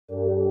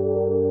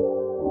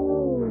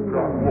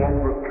You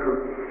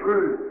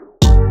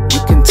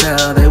can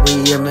tell that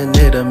we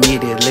imminent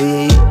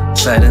immediately.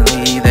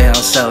 Suddenly they all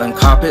selling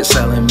carpet,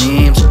 selling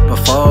memes.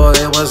 Before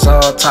it was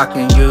all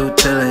talking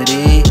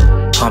utility,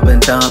 pumping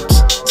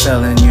dumps,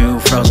 selling you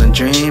frozen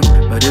dreams.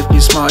 But if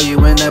you smart,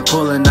 you in there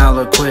pulling out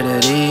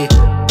liquidity,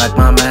 like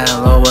my man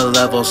lower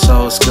level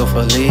so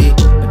skillfully.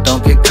 But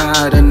don't get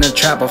caught in the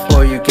trap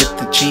before you get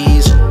the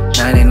cheese.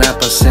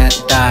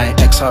 99% die,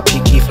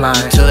 XRP keep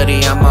flying.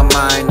 Utility on my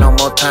mind, no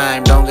more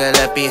time, don't get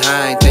left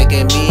behind.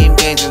 Taking meme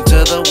gains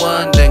into the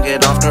one, then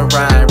get off the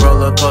ride.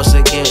 Roller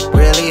coaster get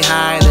really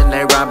high, then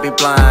they rob you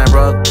blind.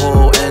 Rug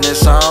pull and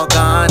it's all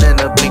gone in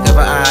the blink of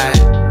an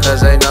eye.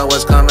 Cause they know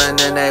what's coming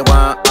and they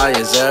want all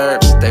your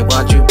zerbs. They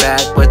want you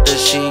back with the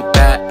sheep,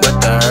 back with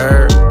the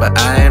herb. But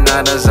I am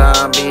not a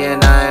zombie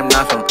and I am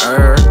not from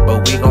Earth.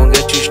 But we gon'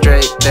 get you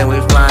straight, then we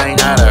flying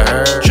out of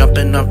her.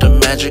 Jumping off the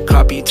magic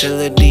carp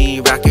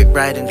utility, rocket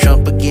right and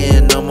Trump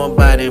again. No more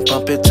biting,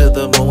 bump it to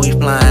the moon, we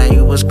flying.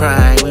 You was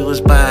crying, we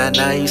was buying,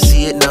 now you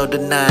see it, no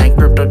denying.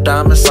 Crypto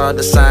diamonds, all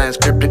the signs,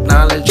 cryptic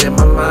knowledge in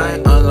my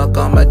mind. Unlock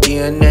all my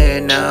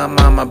DNA, now I'm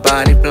on my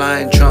body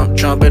flying.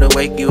 Trump, it'll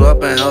wake you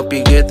up and help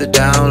you get the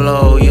down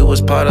low. You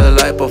was part of the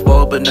life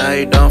before, but now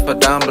you done for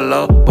down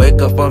below.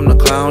 Wake up from the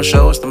clown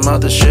show, it's the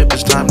mothership,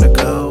 it's time to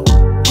go.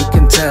 You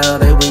can tell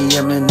that we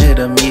imminent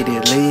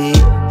immediately.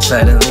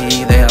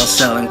 Suddenly they all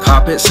selling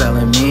carpet,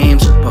 selling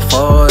memes.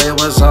 Before it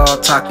was all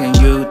talking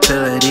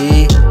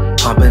utility,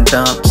 pumping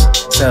dumps,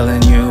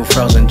 selling you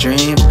frozen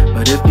dreams.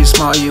 But if you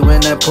smart, you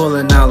in there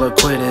pulling out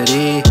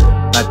liquidity,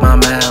 like my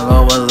man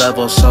lower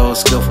level so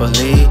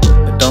skillfully.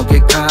 But don't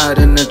get caught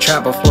in the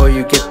trap before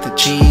you get the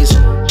cheese.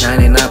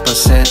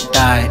 99%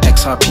 die,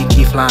 XRP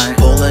keep flying.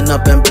 Pulling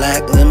up in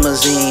black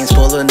limousines,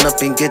 pulling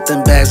up and get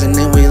them bags and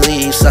then we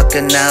leave.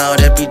 Sucking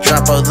out every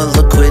drop of the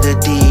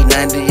liquidity.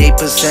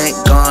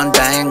 98% gone,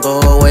 die and go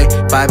away.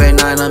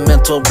 589 a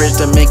mental bridge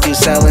to make you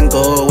sell and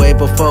go away.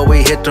 Before we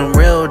hit them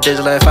real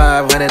digits like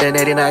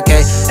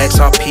 589K.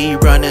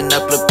 XRP running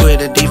up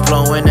liquidity,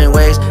 flowing in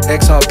waves.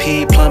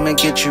 XRP plumbing,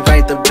 get you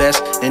right the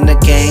best in the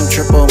game.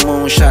 Triple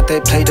moonshot, they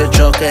played the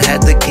joker,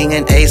 had the king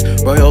and ace.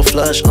 Royal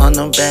flush on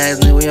them bags,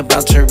 knew we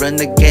about to run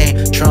the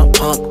game. Trump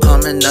punk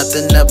coming,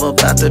 nothing ever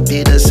about to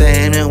be the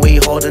same. And we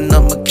holding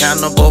them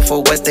accountable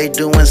for what they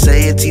do and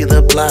say. It's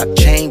either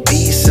blockchain,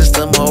 beast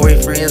system, or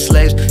we freeing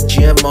slaves.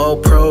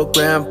 GMO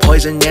program,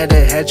 poison, yeah,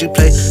 they had you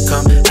play.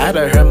 Come out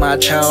of her, my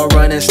child,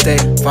 run and stay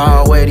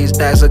far away. These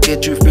bags will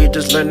get you free,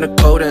 just learn the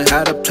code and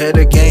how to play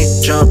the game.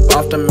 Jump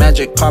off the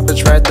magic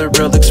carpets, ride the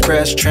real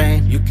express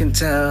train. You can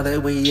tell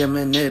that we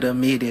imminent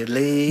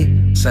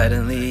immediately.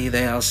 Suddenly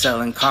they all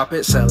selling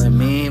carpet, selling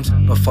memes.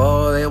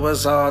 Before it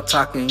was all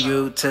talking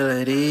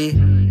utility,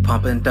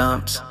 pumping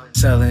dumps,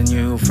 selling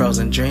you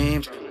frozen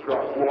dreams.